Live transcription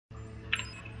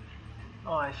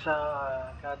Okay, sa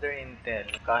gather intel,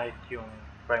 kahit yung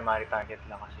primary target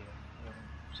lang kasi yung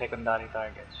secondary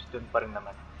targets, dun pa rin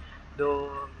naman.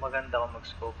 Though maganda kung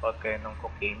mag-scope out kayo ng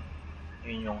cocaine,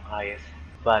 yun yung highest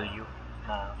value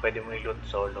na pwede mo i-loot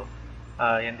solo.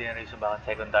 Yan din rin sa bakit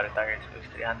secondary targets ko is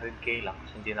 300k lang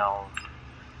kasi hindi na ako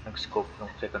nag-scope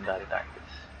ng secondary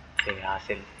targets. Okay,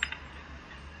 hassle.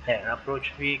 Ayan,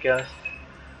 approach vehicles,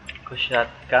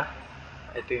 kushot ka.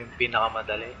 Ito yung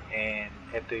pinakamadali and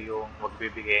ito yung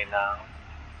magbibigay ng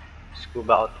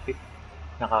scuba outfit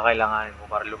na kakailanganin mo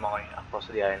para lumangoy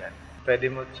across the island. Pwede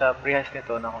mo sa pre-heist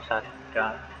nito na kung saan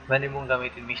ka, pwede mong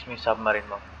gamitin mismo yung submarine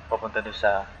mo papunta doon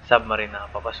sa submarine na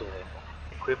papasukin mo.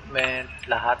 Equipment,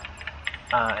 lahat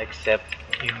except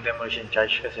yung demolition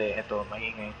charge kasi ito,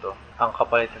 maingay ito. Ang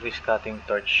kapalit nito is cutting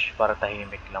torch para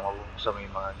tahimik lang, mabubuksan mo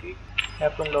yung mga gate.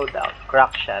 Weapon loadout,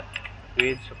 crack shot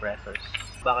with suppressors.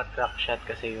 Bakit crack shot?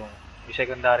 Kasi yung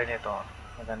secondary nito,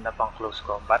 maganda pang close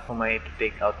combat kung may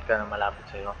take out ka na malapit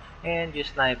sa'yo. And yung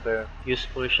sniper,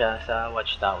 useful siya sa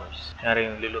watchtowers.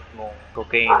 Kaya yung lilut mong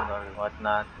cocaine or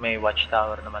whatnot, may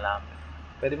watchtower na malapit.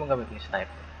 Pwede mong gamitin yung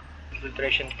sniper.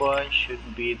 Infiltration point should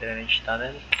be drainage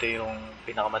tunnel. Ito yung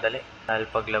pinakamadali. Dahil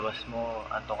paglabas mo,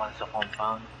 anto ka sa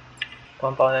compound.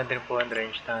 Compound na din po ang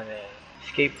drainage tunnel.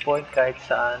 Escape point kahit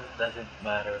saan, doesn't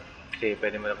matter. Kasi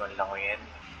pwede mo naman langoyin.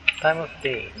 Time of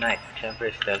day, night.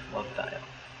 Siyempre stealth mode tayo.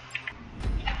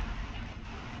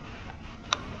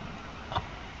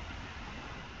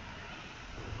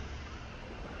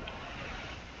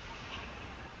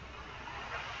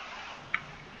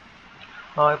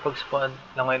 Okay, pag-spawn,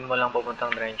 langoyin mo lang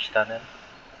papuntang drainage tunnel.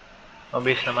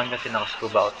 Mabilis naman kasi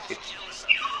naka-scuba outfit.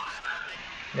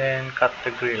 Then, cut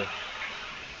the grill.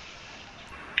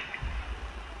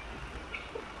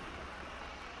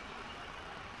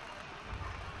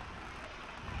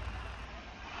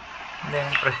 Then,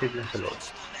 proceed lang sa loob.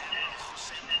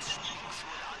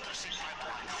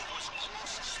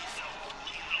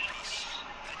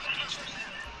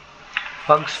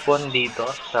 Pag spawn dito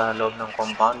sa loob ng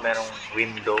compound, merong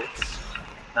window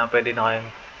na pwede na kayong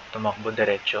tumakbo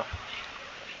diretso.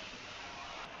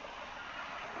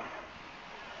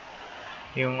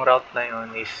 Yung route na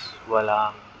yun is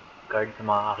walang guard na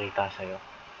makakakita sa'yo.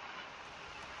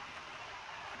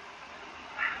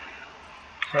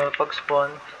 So pag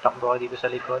spawn, takbo ka dito sa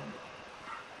likod.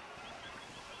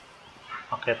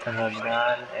 Akyat ng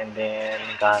hagdan and then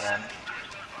kanan.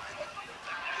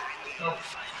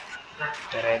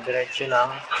 Dire-diretso lang,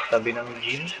 tabi ng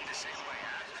gym.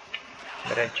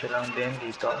 Diretso lang din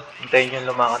dito. Hintayin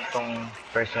yung lumakad tong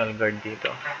personal guard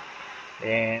dito.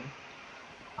 Then,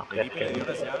 akyat kayo.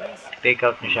 Take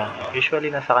out nyo siya. Usually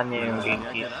nasa kanya yung gate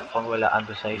keys kung wala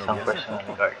ando sa isang personal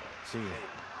guard.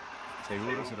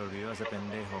 Seguro se lo olvidó ese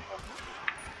pendejo.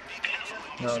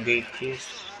 No gate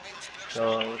keys.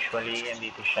 So, usually,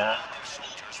 andito siya.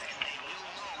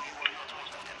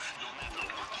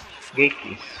 Gate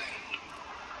keys.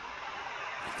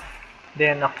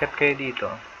 Then, akyat kayo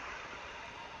dito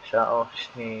sa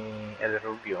office ni El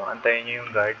Rubio. Antayin nyo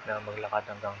yung guard na maglakad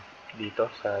hanggang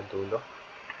dito sa dulo.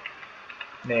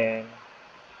 Then,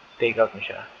 take out nyo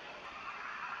siya.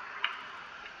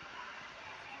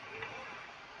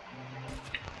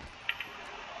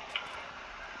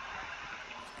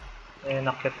 Then,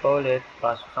 akyat pa ulit.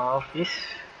 Pasok ng office.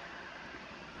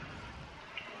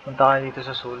 Punta kayo dito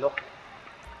sa sulok.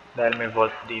 Dahil may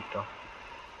vault dito.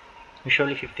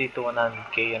 Usually 50 to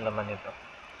 100k ang laman nito.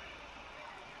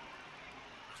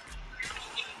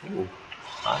 Ooh,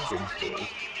 100k.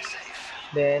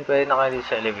 Then, pwede na kayo dito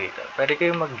sa elevator. Pwede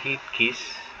kayong mag-gate keys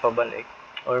pabalik.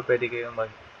 Or pwede kayong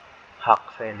mag-hack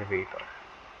sa elevator.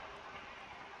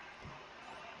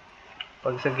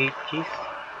 Pag sa gate keys,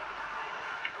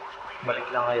 balik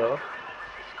lang kayo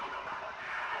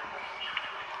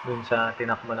dun sa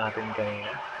tinakbo natin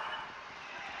kanina.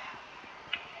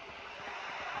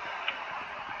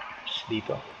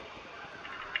 Dito.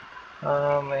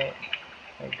 May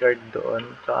guard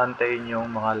doon. So, antayin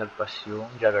yung makalagpas yung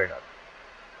juggernaut.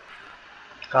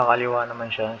 Kakaliwa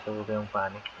naman siya, so huwag kayong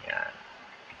panic. Yan.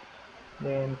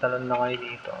 Then, talon na kayo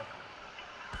dito.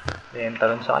 Then,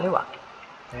 talon sa kaliwa.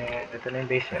 And, ito na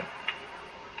yung basement.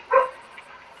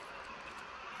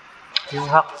 Yung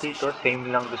hack dito,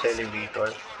 same lang do sa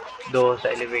elevator. Do sa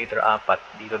elevator,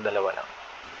 4. Dito, 2 lang.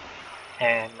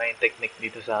 And, may technique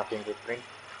dito sa fingerprint.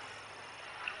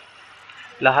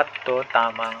 Lahat to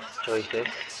tamang choices.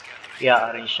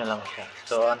 I-arrange na lang siya.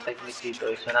 So, ang technique dito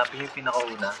is hanapin yung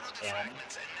pinakauna. Ayan.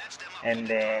 And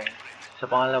then, sa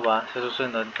pangalawa, sa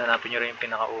susunod, hanapin nyo rin yung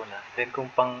pinakauna. Then,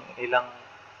 kung pang ilang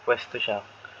pwesto siya,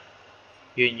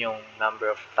 yun yung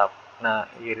number of top na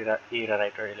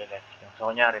i-right or i-left nyo. So,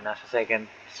 kunyari, nasa second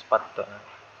spot to.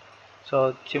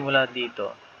 So, simula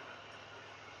dito,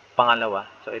 pangalawa.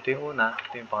 So, ito yung una,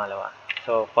 ito yung pangalawa.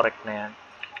 So, correct na yan.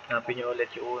 Hanapin nyo ulit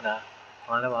yung una,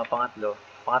 pangalawa, pangatlo.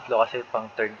 Pangatlo kasi pang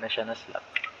third na siya na slot.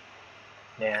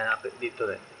 Yan, hanapin dito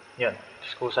rin. Yun,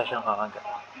 kusa siyang kakagat.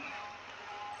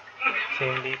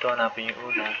 Same dito, hanapin yung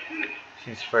una.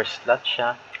 Since first slot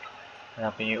siya,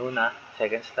 hanapin yung una,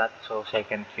 second slot, so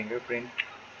second fingerprint.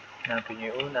 Hanapin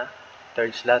yung una,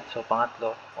 third slot, so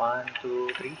pangatlo. 1,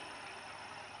 2, 3.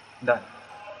 Done.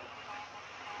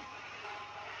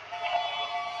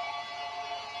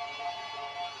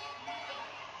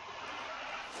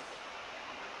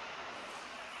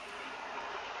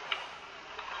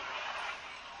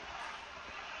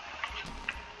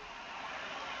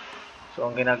 So,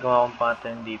 ang ginagawa kong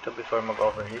pattern dito before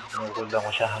mag-overheat, sinukuldan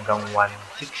ko siya hanggang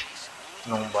 1/6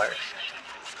 nung bar.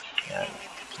 Yan.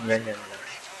 Ganyan lang.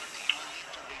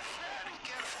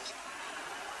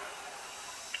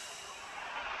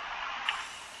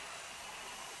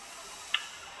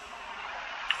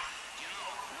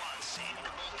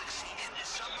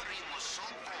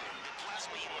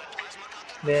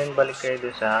 Then, balik kayo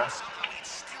doon sa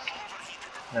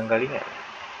nanggalingan.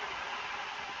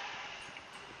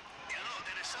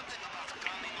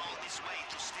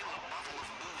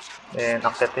 Then,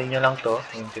 akyatin nyo lang to,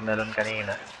 yung tinalon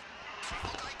kanina.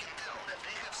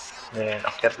 Then,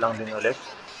 akyat lang din ulit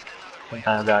kung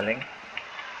saan galing.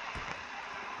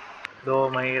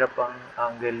 Though, mahirap ang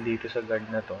angle dito sa guard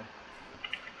na to.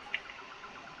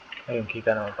 Ayun,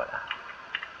 kita naman pala.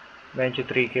 Medyo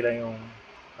tricky lang yung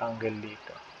angle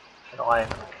dito. Pero kaya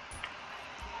naman.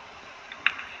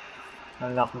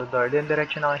 Unlock the door. Then,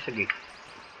 diretso na kayo sa gate.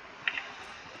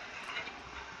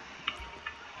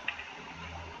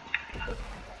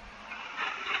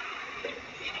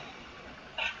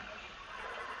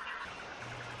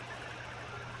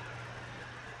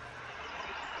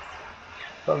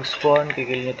 Pag spawn,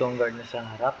 kikil nyo itong guard na sa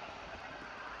harap.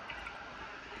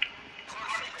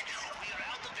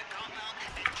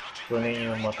 Kunin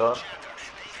nyo yung motor.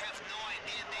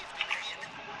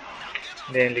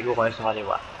 Then, ligo kayo sa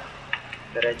kaliwa.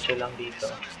 Diretso lang dito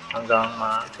hanggang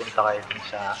mapunta kayo dun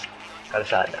sa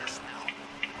kalsada.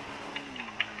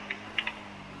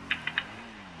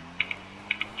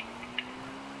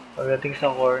 Pagdating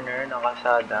sa corner ng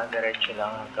kalsada, diretso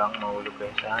lang hanggang mahulog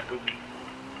kayo sa tubig.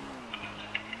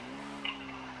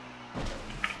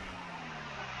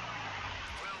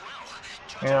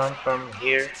 Ngayon, from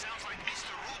here,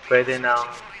 pwede nang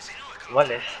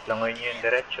walis, langoy nyo yung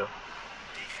diretso,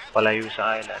 palayo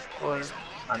sa island, or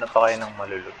ano pa kayo ng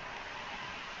malulot.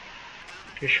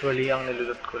 Usually, ang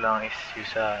nilulot ko lang is yung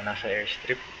sa nasa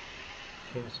airstrip,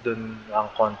 since dun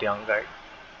ang konti ang guard.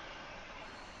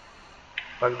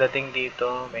 Pagdating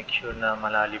dito, make sure na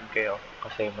malalim kayo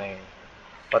kasi may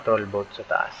patrol boat sa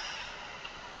taas.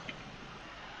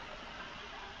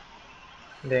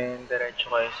 Then, diretso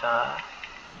kayo sa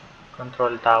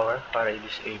control tower para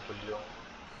i-disable yung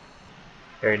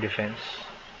air defense.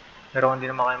 Pero kung hindi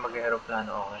naman kayo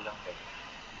mag-aeroplano, okay lang din.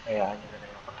 Hayaan nyo na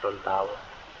yung control tower.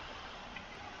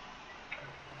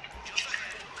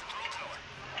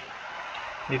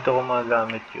 Dito ko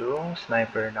magagamit yung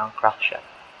sniper ng crackshot.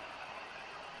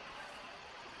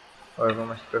 Or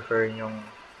kung mas prefer yung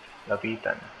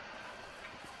lapitan.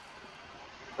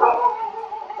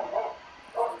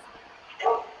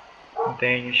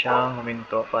 Hintayin nyo siyang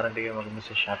huminto para hindi kayo mag-miss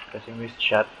sa shot. Kasi miss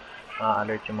shot,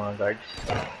 alert yung mga guards.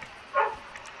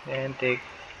 Then take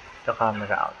the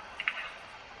camera out.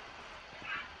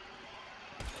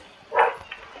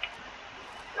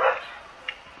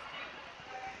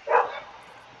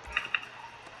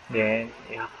 Then,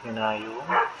 i-hack nyo na yung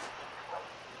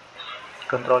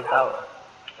control tower.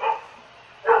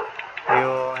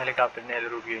 Yung helicopter na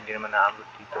El Rubio hindi naman naabot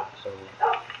dito. So,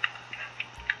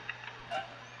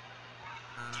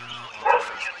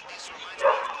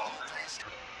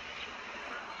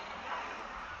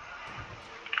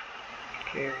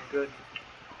 okay, good.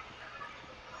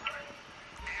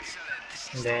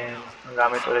 And then, ang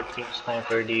gamit ulit yung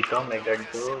sniper dito, may guard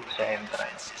to sa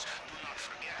entrance.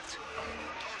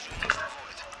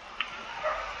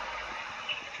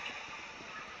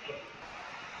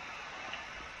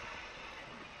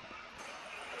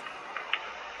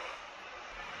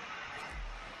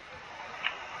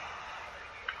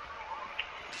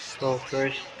 So,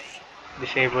 first,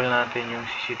 disable natin yung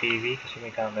CCTV kasi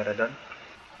may camera doon.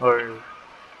 Or,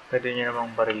 pwede nyo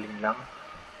namang bariling lang.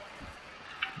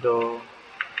 Though,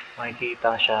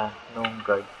 makikita siya nung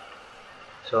guard.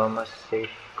 So, mas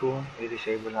safe kung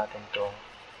i-disable natin itong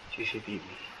CCTV.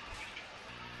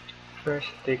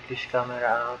 First, take this camera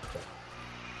out.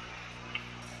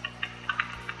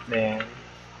 Then,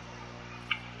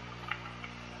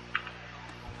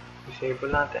 disable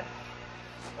natin.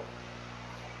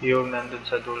 Yung nandun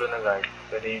sa dulo na guard,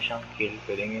 pwede nyo siyang kill,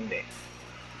 pwede hindi.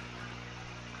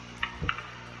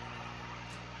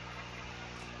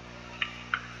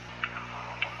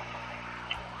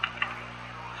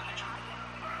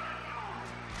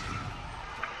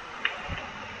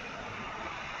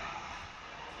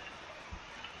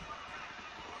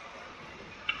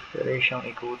 Pwede siyang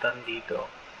ikutan dito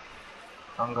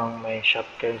hanggang may shot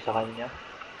kayo sa kanya.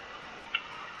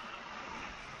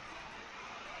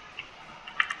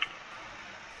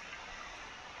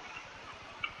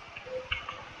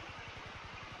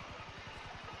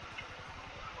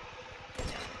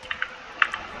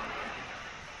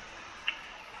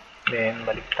 Then,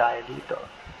 balik tayo dito.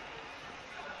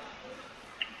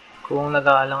 Kung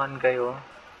nag-aalangan kayo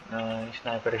na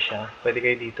sniper siya, pwede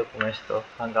kayo dito pumesto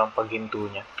hanggang paghinto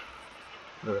niya.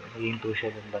 Doon, hihinto siya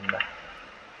doon banda.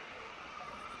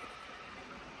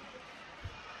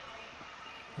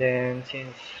 Then,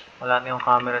 since wala na yung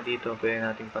camera dito, pwede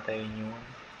natin patayin yung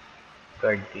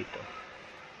guard dito.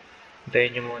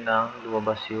 Hintayin nyo muna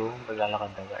lumabas yung maglalakad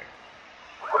na guard.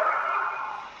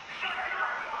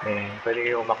 Then, pwede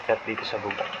kayo umakyat dito sa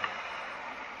bubong.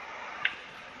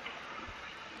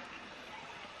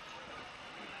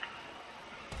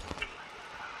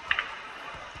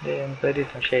 Then, pwede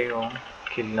na siya yung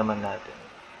kill naman natin.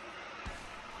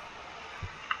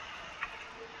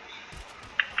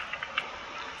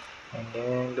 And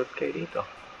then, loot kayo dito.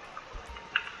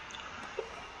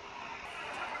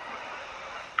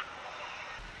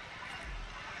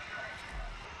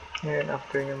 Ngayon,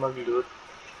 after nyo mag-loot,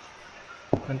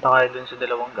 punta kayo dun sa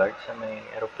dalawang guard sa may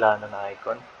aeroplano na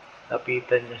icon.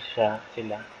 Lapitan nyo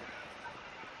sila.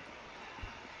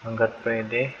 Hanggat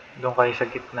pwede, doon kayo sa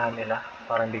gitna nila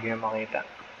para hindi kayo makita.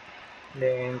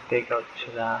 Then, take out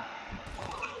sila.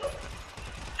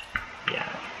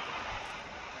 Yan.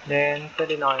 Then,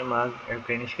 pwede na kayo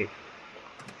mag-airplane escape.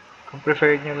 Kung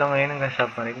preferred nyo lang ngayon hanggang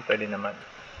submarine, pwede naman.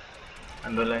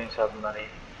 Ando lang yung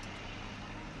submarine.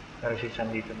 Pero since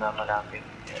andito na malapit,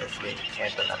 airplane,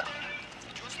 eto na lang.